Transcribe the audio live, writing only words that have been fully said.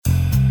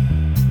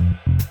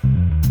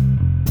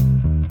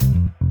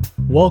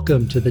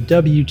Welcome to the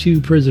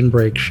W2 Prison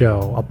Break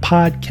Show, a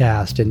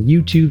podcast and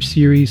YouTube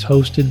series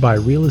hosted by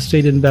real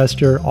estate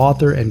investor,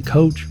 author, and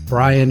coach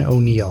Brian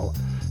O'Neill.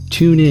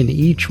 Tune in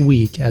each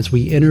week as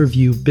we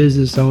interview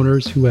business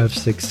owners who have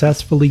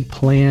successfully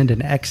planned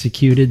and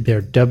executed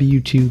their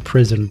W2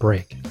 prison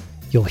break.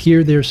 You'll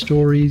hear their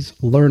stories,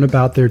 learn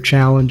about their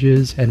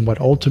challenges, and what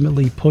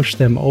ultimately pushed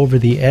them over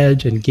the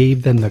edge and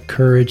gave them the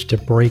courage to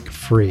break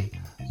free.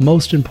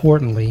 Most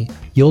importantly,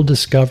 you'll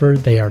discover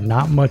they are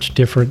not much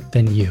different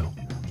than you.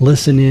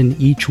 Listen in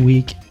each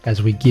week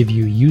as we give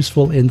you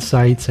useful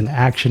insights and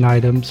action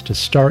items to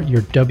start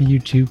your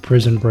W2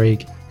 prison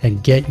break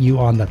and get you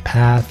on the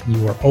path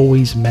you were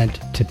always meant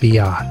to be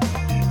on.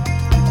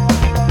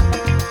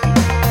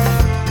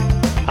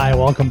 Hi,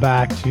 welcome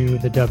back to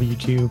the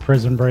W2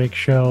 Prison Break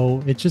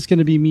Show. It's just going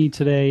to be me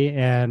today,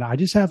 and I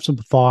just have some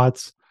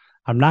thoughts.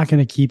 I'm not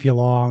going to keep you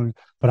long,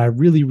 but I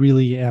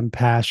really am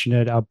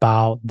passionate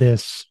about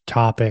this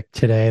topic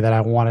today that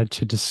I wanted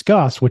to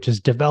discuss, which is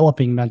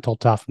developing mental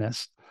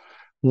toughness,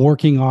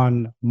 working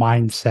on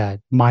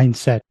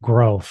mindset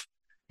growth.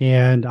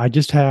 And I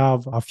just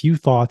have a few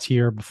thoughts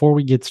here. Before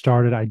we get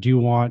started, I do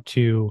want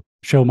to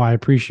show my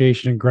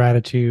appreciation and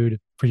gratitude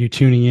for you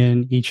tuning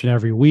in each and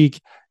every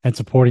week and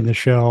supporting the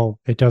show.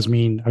 It does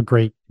mean a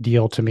great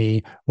deal to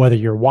me, whether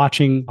you're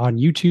watching on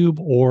YouTube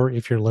or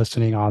if you're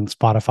listening on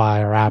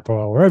Spotify or Apple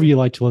or wherever you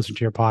like to listen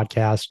to your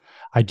podcast.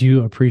 I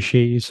do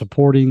appreciate you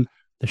supporting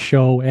the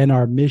show and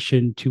our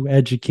mission to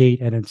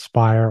educate and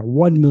inspire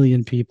 1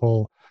 million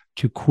people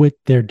to quit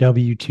their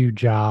W-2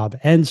 job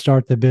and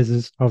start the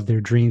business of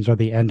their dreams by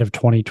the end of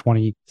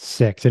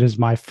 2026. It is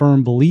my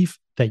firm belief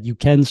that you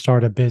can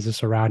start a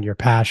business around your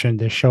passion.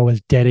 This show is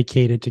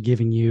dedicated to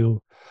giving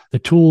you the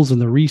tools and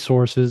the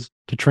resources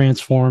to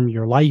transform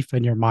your life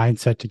and your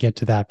mindset to get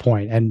to that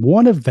point. And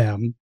one of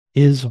them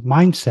is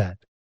mindset.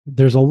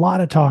 There's a lot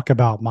of talk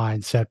about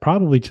mindset,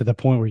 probably to the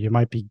point where you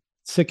might be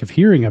sick of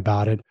hearing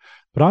about it,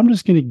 but I'm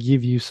just going to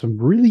give you some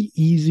really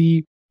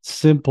easy,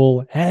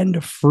 simple,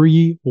 and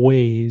free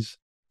ways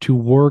to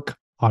work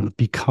on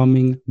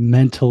becoming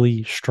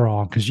mentally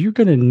strong, because you're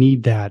going to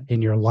need that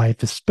in your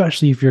life,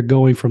 especially if you're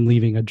going from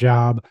leaving a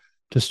job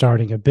to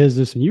starting a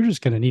business, and you're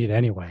just going to need it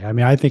anyway. I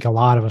mean, I think a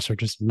lot of us are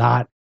just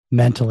not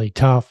mentally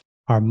tough.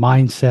 Our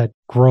mindset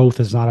growth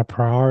is not a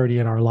priority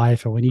in our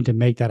life, and we need to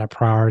make that a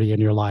priority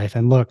in your life.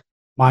 And look,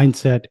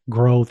 mindset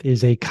growth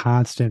is a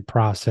constant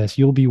process.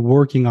 You'll be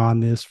working on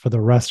this for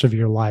the rest of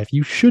your life.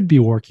 You should be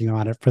working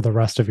on it for the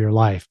rest of your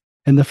life.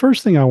 And the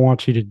first thing I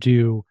want you to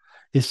do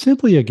is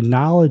simply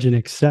acknowledge and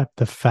accept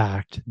the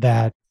fact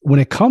that when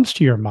it comes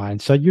to your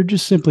mindset, you're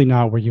just simply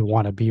not where you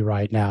want to be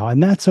right now.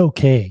 And that's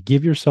okay.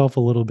 Give yourself a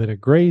little bit of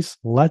grace,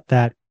 let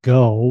that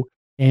go,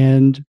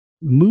 and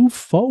move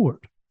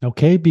forward,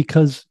 okay?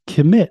 Because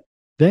commit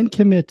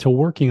to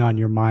working on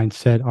your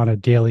mindset on a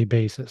daily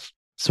basis.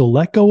 So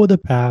let go of the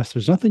past.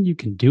 There's nothing you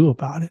can do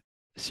about it.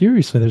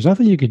 Seriously, there's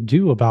nothing you can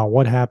do about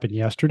what happened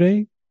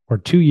yesterday or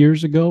 2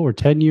 years ago or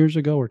 10 years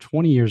ago or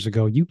 20 years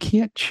ago. You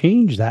can't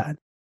change that.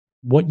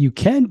 What you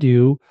can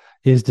do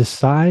is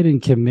decide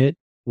and commit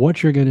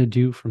what you're going to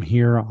do from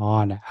here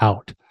on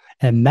out.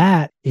 And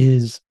that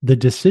is the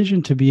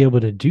decision to be able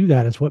to do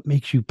that is what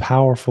makes you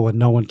powerful, and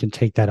no one can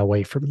take that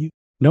away from you.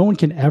 No one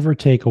can ever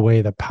take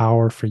away the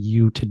power for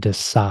you to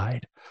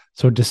decide.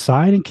 So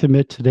decide and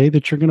commit today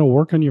that you're going to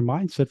work on your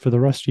mindset for the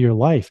rest of your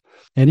life.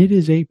 And it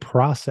is a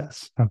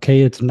process,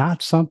 okay? It's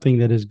not something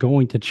that is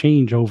going to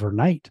change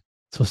overnight.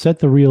 So set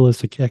the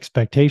realistic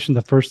expectation.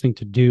 The first thing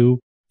to do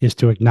is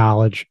to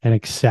acknowledge and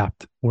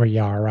accept where you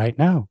are right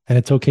now. And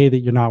it's okay that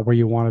you're not where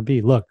you want to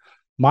be. Look,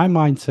 my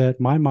mindset,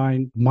 my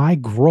mind, my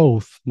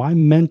growth, my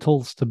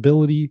mental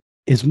stability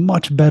is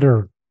much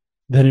better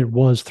than it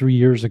was 3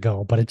 years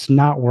ago, but it's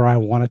not where I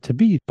want it to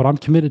be. But I'm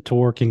committed to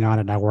working on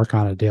it, and I work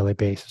on a daily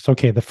basis.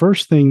 Okay, the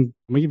first thing,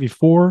 I'm going to give you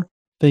 4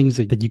 things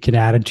that you can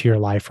add into your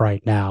life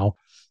right now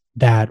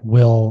that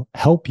will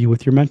help you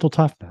with your mental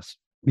toughness.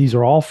 These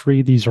are all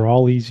free. These are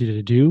all easy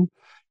to do.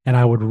 And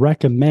I would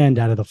recommend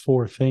out of the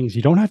 4 things,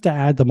 you don't have to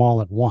add them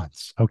all at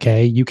once,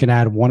 okay? You can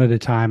add one at a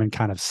time and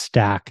kind of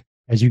stack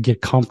as you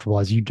get comfortable,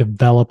 as you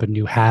develop a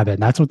new habit.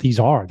 And that's what these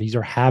are. These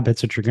are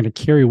habits that you're going to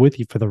carry with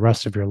you for the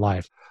rest of your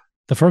life.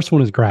 The first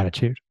one is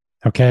gratitude,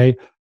 okay?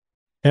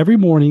 Every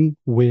morning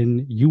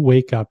when you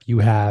wake up, you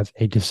have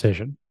a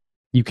decision.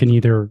 You can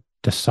either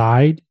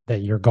decide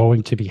that you're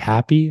going to be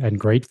happy and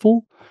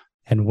grateful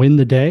and win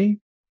the day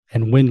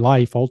and win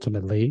life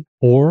ultimately,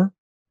 or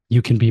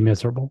you can be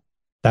miserable.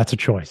 That's a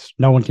choice.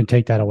 No one can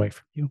take that away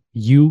from you.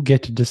 You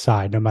get to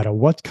decide. No matter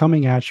what's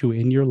coming at you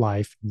in your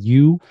life,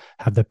 you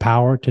have the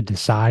power to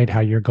decide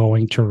how you're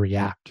going to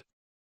react.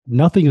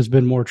 Nothing has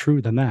been more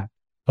true than that.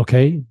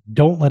 Okay?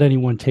 Don't let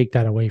anyone take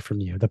that away from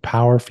you. The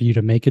power for you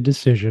to make a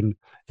decision,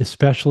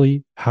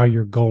 especially how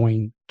you're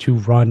going to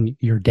run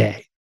your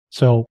day.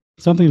 So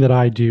something that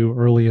I do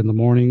early in the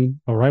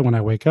morning, or right when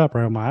I wake up,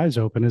 right when my eyes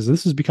open, is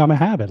this has become a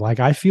habit. Like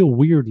I feel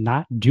weird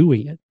not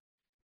doing it,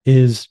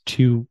 is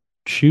to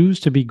choose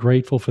to be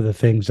grateful for the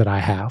things that I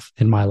have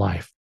in my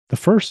life. The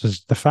first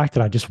is the fact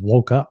that I just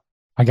woke up.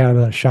 I got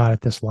another shot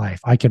at this life.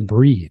 I can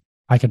breathe.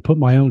 I can put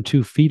my own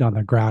 2 feet on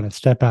the ground and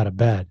step out of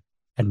bed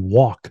and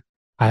walk.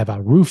 I have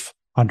a roof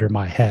under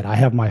my head. I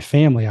have my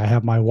family. I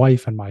have my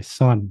wife and my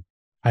son.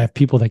 I have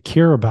people that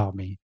care about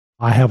me.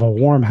 I have a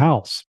warm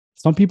house.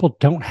 Some people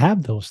don't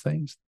have those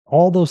things.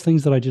 All those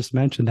things that I just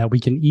mentioned that we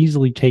can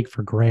easily take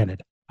for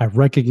granted. I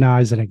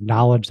recognize and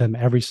acknowledge them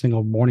every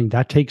single morning.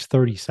 That takes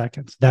 30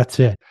 seconds. That's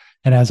it.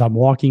 And as I'm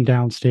walking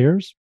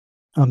downstairs,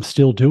 I'm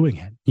still doing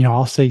it.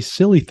 I'll say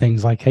silly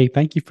things like, hey,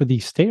 thank you for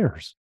these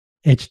stairs.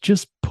 It's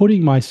just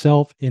putting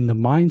myself in the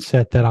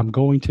mindset that I'm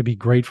going to be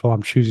grateful.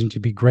 I'm choosing to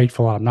be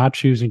grateful. I'm not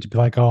choosing to be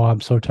like, oh, I'm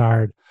so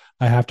tired.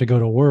 I have to go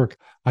to work.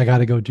 I got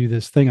to go do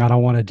this thing. I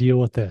don't want to deal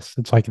with this.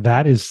 It's like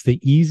that is the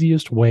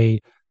easiest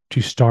way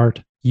to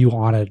start you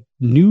on a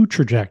new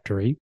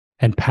trajectory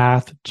and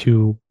path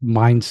to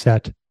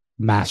mindset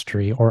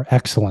mastery or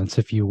excellence,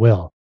 if you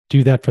will.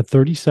 Do that for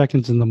 30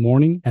 seconds in the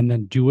morning and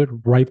then do it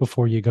right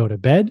before you go to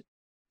bed.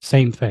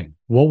 Same thing.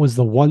 What was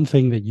the one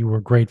thing that you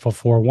were grateful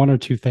for? One or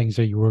two things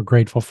that you were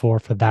grateful for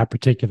that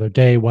particular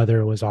day, whether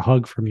it was a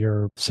hug from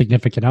your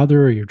significant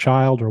other or your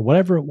child or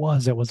whatever it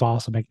was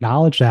awesome.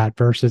 Acknowledge that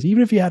versus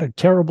even if you had a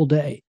terrible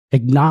day,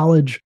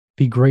 acknowledge,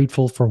 be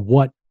grateful for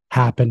what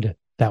happened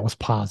that was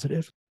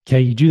positive. Okay.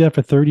 You do that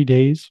for 30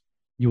 days,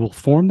 you will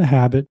form the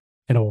habit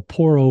and it will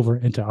pour over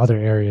into other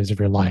areas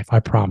of your life. I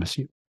promise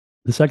you.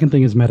 The second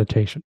thing is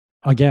meditation.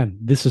 Again,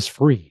 this is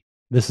free.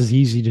 This is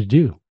easy to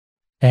do.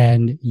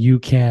 And you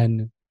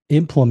can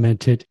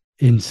implement it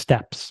in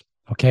steps.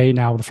 Okay.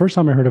 Now, the first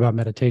time I heard about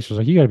meditation, I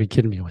was like, you got to be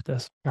kidding me with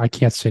this. I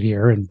can't sit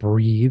here and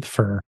breathe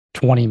for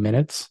 20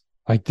 minutes.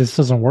 Like, this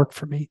doesn't work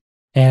for me.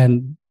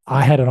 And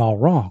I had it all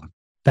wrong.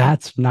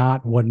 That's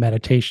not what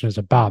meditation is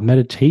about.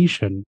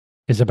 Meditation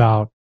is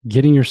about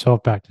getting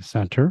yourself back to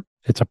center.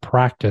 It's a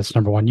practice.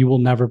 Number one, you will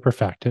never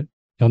perfect it.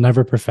 You'll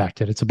never perfect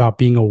it. It's about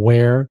being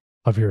aware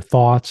of your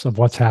thoughts, of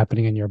what's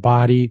happening in your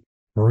body,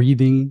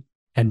 breathing,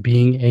 and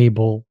being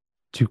able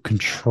to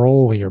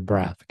control your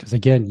breath. Because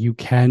again, you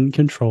can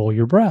control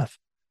your breath.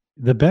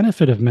 The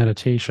benefit of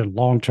meditation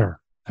long-term,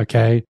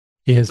 okay,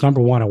 is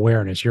number one,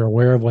 awareness. You're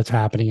aware of what's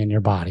happening in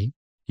your body.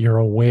 You're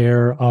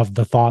aware of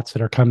the thoughts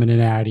that are coming in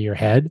and out of your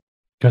head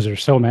because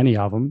there's so many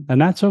of them, and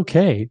that's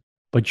okay.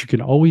 But you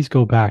can always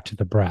go back to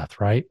the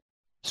breath, right?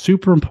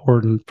 Super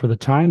important for the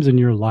times in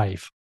your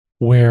life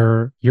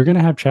where you're going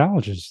to have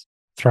challenges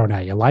thrown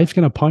at you. Life's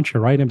going to punch you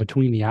right in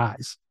between the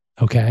eyes,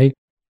 okay?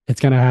 It's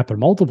going to happen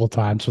multiple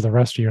times for the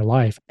rest of your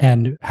life.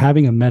 And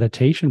having a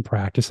meditation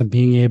practice and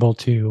being able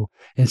to,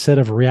 instead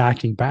of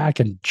reacting back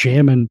and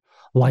jamming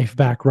life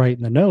back right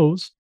in the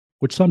nose,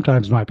 which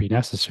sometimes might be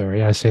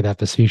necessary, I say that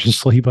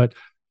facetiously, but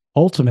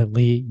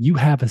ultimately you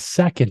have a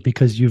second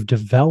because you've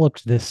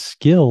developed this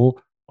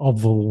skill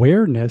of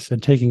awareness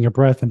and taking a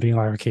breath and being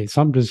like, okay,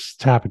 something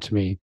just happened to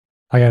me.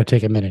 I got to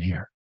take a minute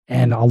here.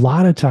 And a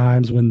lot of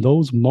times when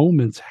those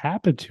moments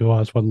happen to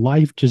us, when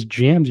life just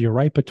jams you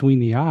right between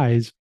the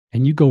eyes,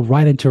 and you go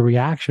right into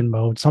reaction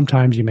mode,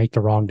 sometimes you make the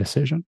wrong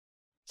decision.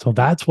 So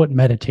that's what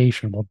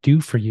meditation will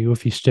do for you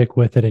if you stick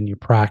with it and you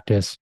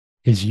practice,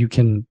 is you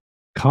can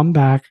come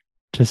back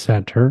to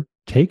center,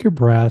 take your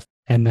breath,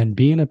 and then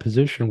be in a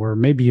position where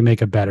maybe you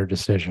make a better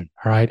decision.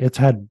 All right. It's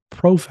had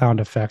profound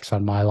effects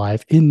on my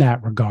life in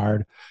that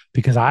regard,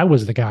 because I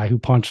was the guy who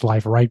punched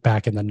life right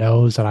back in the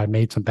nose and I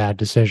made some bad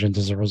decisions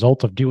as a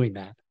result of doing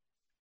that.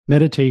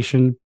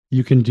 Meditation,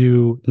 you can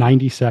do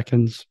 90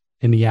 seconds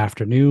in the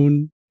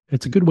afternoon.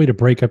 It's a good way to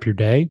break up your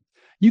day.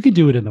 You can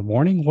do it in the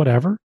morning,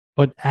 whatever,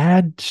 but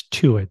add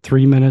to it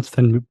 3 minutes,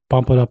 then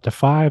bump it up to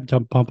 5,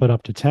 bump it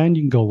up to 10.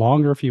 You can go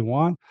longer if you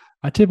want.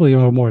 I typically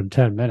go more than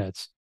 10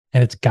 minutes,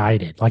 and it's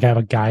guided. Like I have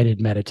a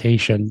guided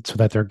meditation so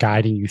that they're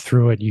guiding you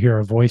through it. You hear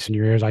a voice in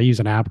your ears. I use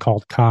an app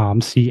called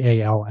Calm,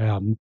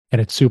 CALM,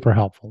 and it's super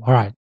helpful. All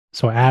right.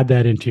 So add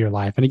that into your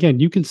life. And again,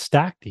 you can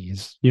stack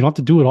these. You don't have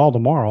to do it all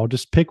tomorrow.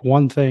 Just pick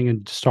one thing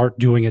and start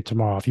doing it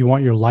tomorrow. If you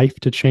want your life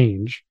to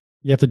change,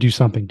 you have to do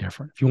something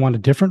different. If you want a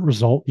different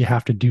result, you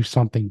have to do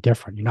something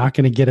different. You're not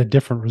going to get a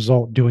different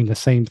result doing the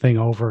same thing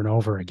over and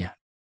over again.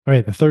 All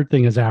right. The third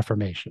thing is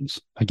affirmations.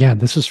 Again,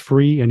 this is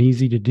free and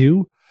easy to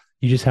do.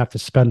 You just have to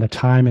spend the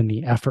time and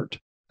the effort.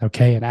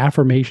 Okay. And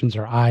affirmations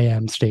are I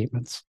am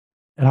statements.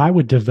 And I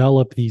would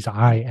develop these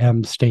I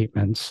am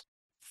statements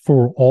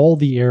for all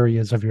the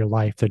areas of your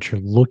life that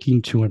you're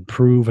looking to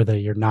improve or that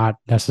you're not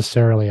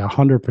necessarily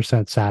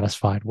 100%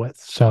 satisfied with.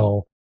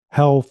 So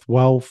health,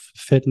 wealth,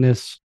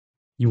 fitness,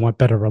 you want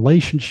better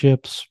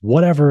relationships,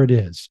 whatever it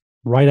is,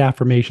 write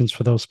affirmations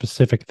for those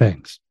specific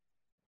things.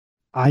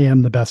 I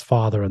am the best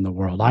father in the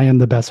world. I am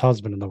the best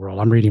husband in the world.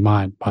 I'm reading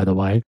mine, by the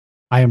way.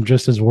 I am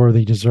just as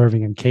worthy,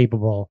 deserving, and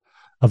capable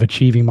of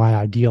achieving my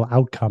ideal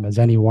outcome as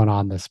anyone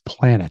on this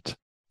planet.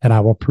 And I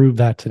will prove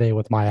that today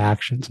with my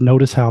actions.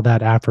 Notice how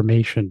that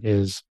affirmation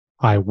is,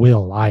 I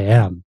will, I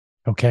am.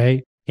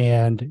 Okay.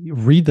 And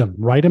read them,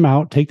 write them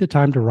out, take the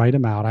time to write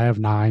them out. I have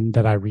 9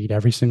 that I read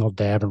every single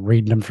day. I've been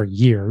reading them for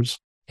years.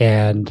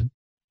 And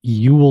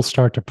you will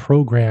start to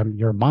program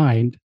your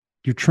mind.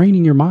 You're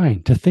training your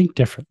mind to think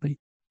differently.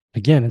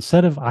 Again,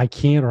 instead of I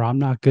can't, or I'm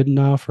not good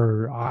enough,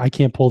 or I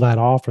can't pull that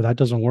off, or that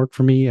doesn't work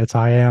for me, it's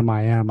I am,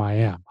 I am, I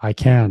am. I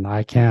can,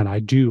 I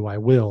do, I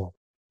will.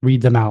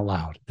 Read them out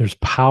loud. There's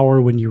power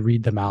when you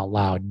read them out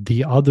loud.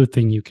 The other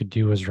thing you could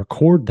do is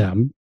record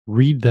them,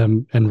 read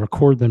them, and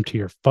record them to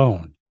your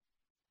phone.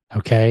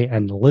 Okay.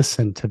 And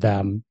listen to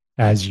them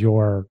as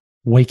you're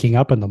waking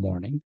up in the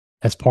morning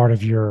as part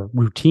of your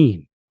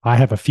routine. I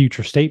have a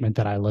future statement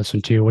that I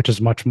listen to, which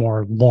is much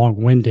more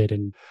long-winded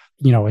and,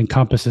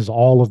 encompasses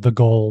all of the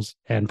goals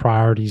and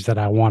priorities that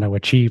I want to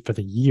achieve for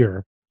the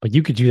year. But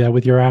you could do that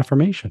with your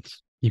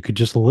affirmations. You could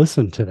just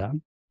listen to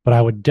them. But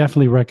I would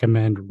definitely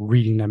recommend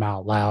reading them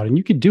out loud. And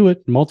you could do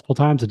it multiple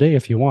times a day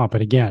if you want.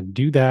 But again,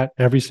 do that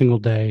every single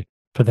day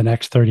for the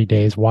next 30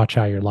 days. Watch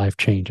how your life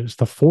changes.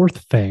 The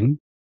fourth thing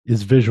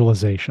is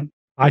visualization.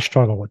 I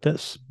struggle with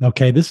this.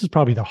 Okay. This is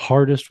probably the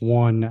hardest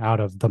one out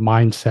of the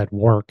mindset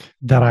work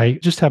that I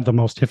just have the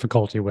most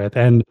difficulty with.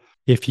 And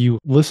if you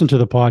listen to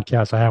the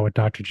podcast I had with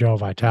Dr. Joe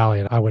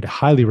Vitale, I would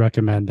highly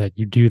recommend that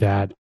you do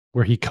that,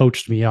 where he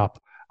coached me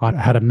up on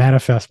how to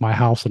manifest my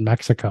house in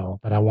Mexico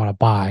that I want to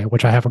buy,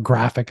 which I have a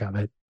graphic of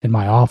it in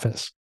my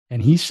office.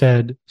 And he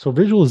said, so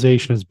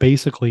visualization is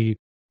basically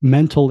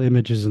mental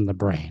images in the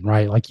brain,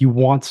 right? Like you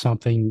want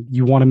something,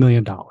 you want $1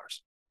 million.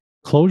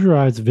 Close your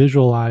eyes,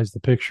 visualize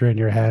the picture in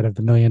your head of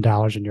the $1 million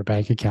in your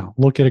bank account.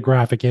 Look at a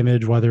graphic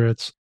image, whether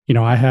it's,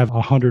 I have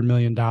 $100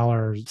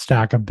 million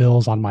stack of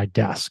bills on my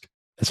desk.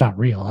 It's not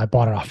real. I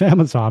bought it off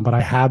Amazon, but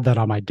I have that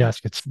on my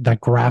desk. It's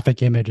that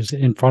graphic image is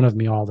in front of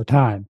me all the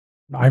time.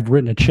 I've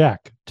written a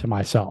check to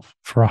myself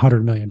for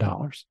 $100 million.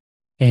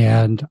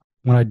 And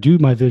when I do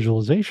my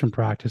visualization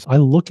practice, I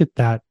look at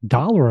that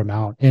dollar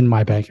amount in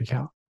my bank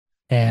account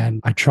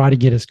and I try to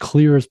get as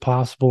clear as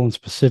possible and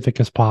specific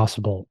as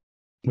possible.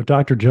 What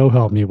Dr. Joe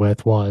helped me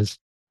with was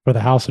for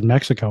the house in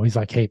Mexico. He's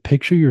like, hey,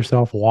 picture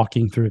yourself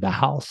walking through the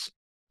house.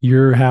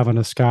 You're having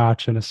a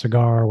scotch and a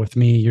cigar with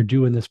me. You're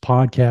doing this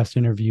podcast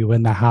interview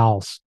in the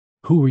house.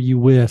 Who are you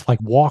with? Like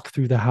walk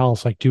through the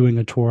house, like doing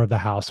a tour of the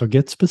house. So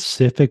get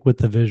specific with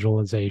the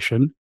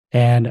visualization.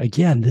 And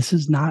again, this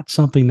is not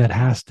something that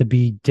has to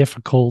be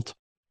difficult.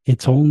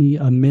 It's only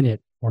a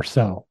minute or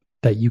so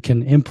that you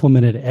can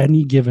implement at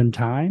any given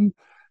time.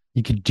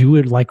 You could do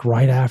it like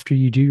right after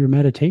you do your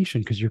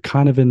meditation because you're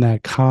kind of in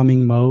that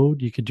calming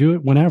mode. You could do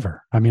it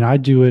whenever. I mean, I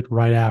do it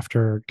right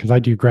after because I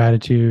do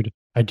gratitude.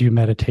 I do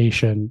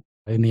meditation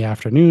in the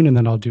afternoon, and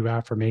then I'll do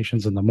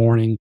affirmations in the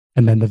morning.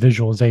 And then the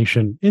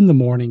visualization in the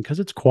morning because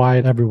it's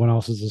quiet. Everyone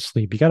else is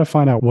asleep. You got to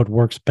find out what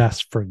works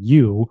best for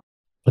you.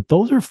 But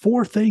those are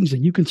 4 things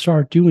that you can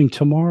start doing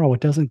tomorrow.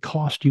 It doesn't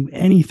cost you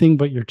anything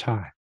but your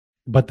time.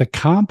 But the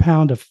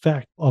compound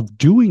effect of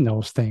doing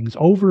those things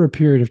over a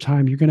period of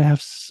time, you're going to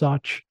have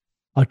such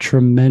a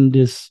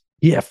tremendous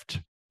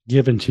gift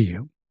given to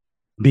you,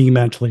 being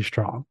mentally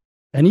strong.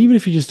 And even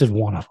if you just did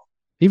one of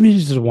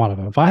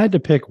them, if I had to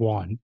pick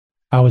one,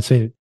 I would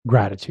say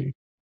gratitude.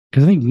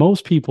 Because I think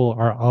most people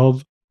are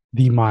of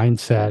the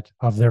mindset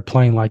of they're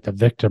playing like the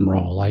victim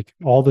role. Like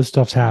all this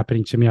stuff's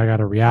happening to me. I got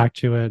to react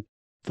to it.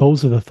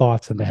 Those are the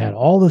thoughts in the head.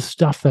 All the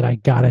stuff that I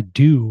got to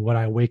do when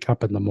I wake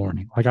up in the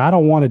morning. Like, I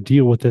don't want to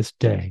deal with this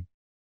day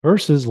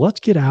versus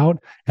let's get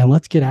out and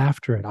let's get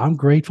after it. I'm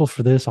grateful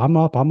for this. I'm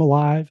up. I'm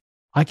alive.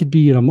 I could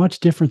be in a much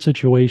different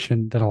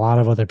situation than a lot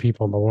of other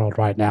people in the world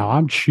right now.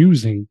 I'm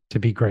choosing to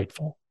be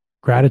grateful.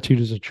 Gratitude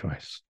is a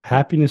choice.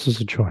 Happiness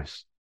is a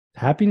choice.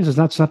 Happiness is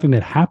not something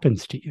that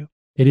happens to you.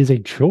 It is a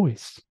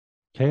choice.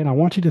 Okay. And I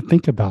want you to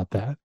think about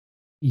that.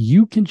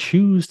 You can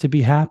choose to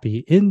be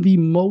happy in the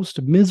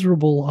most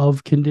miserable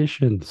of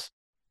conditions,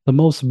 the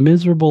most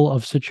miserable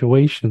of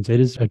situations. It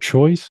is a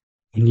choice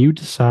when you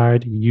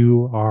decide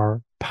you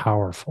are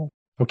powerful.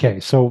 Okay.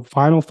 So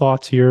final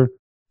thoughts here.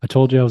 I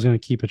told you I was going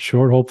to keep it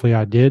short. Hopefully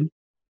I did.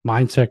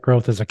 Mindset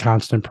growth is a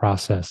constant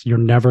process. You're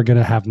never going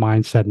to have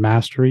mindset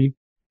mastery.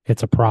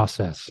 It's a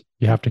process.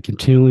 You have to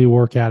continually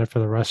work at it for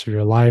the rest of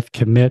your life.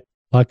 Commit,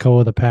 let go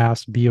of the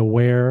past, be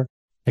aware,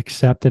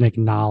 accept and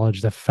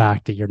acknowledge the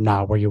fact that you're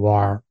not where you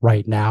are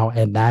right now.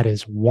 And that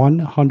is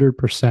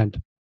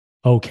 100%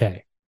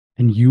 okay.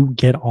 And you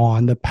get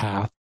on the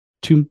path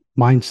to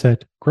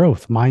mindset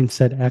growth,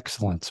 mindset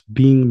excellence,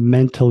 being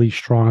mentally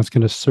strong. It's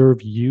going to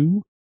serve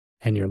you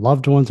and your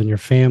loved ones and your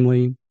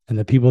family and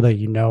the people that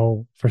you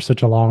know for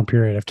such a long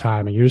period of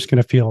time. And you're just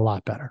going to feel a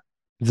lot better.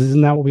 Isn't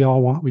that what we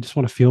all want? We just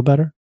want to feel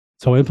better.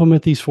 So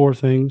implement these 4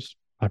 things.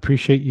 I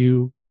appreciate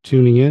you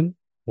tuning in,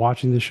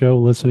 watching the show,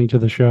 listening to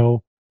the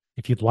show.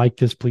 If you'd like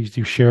this, please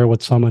do share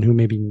with someone who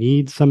maybe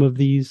needs some of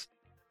these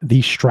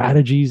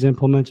strategies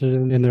implemented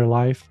in their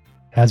life.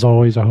 As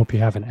always, I hope you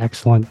have an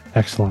excellent,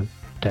 excellent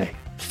day.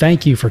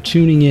 Thank you for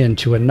tuning in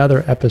to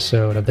another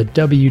episode of the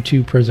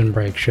W2 Prison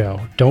Break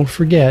Show. Don't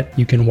forget,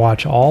 you can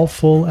watch all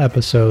full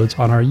episodes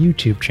on our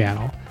YouTube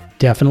channel.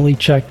 Definitely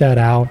check that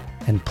out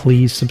and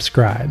please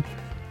subscribe.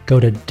 Go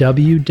to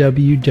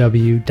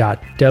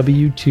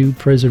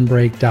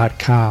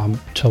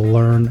www.w2prisonbreak.com to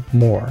learn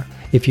more.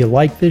 If you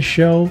like this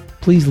show,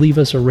 please leave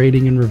us a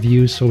rating and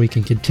review so we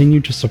can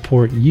continue to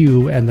support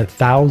you and the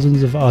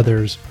thousands of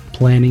others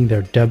planning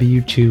their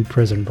W2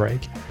 prison break.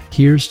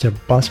 Here's to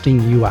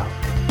busting you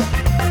out.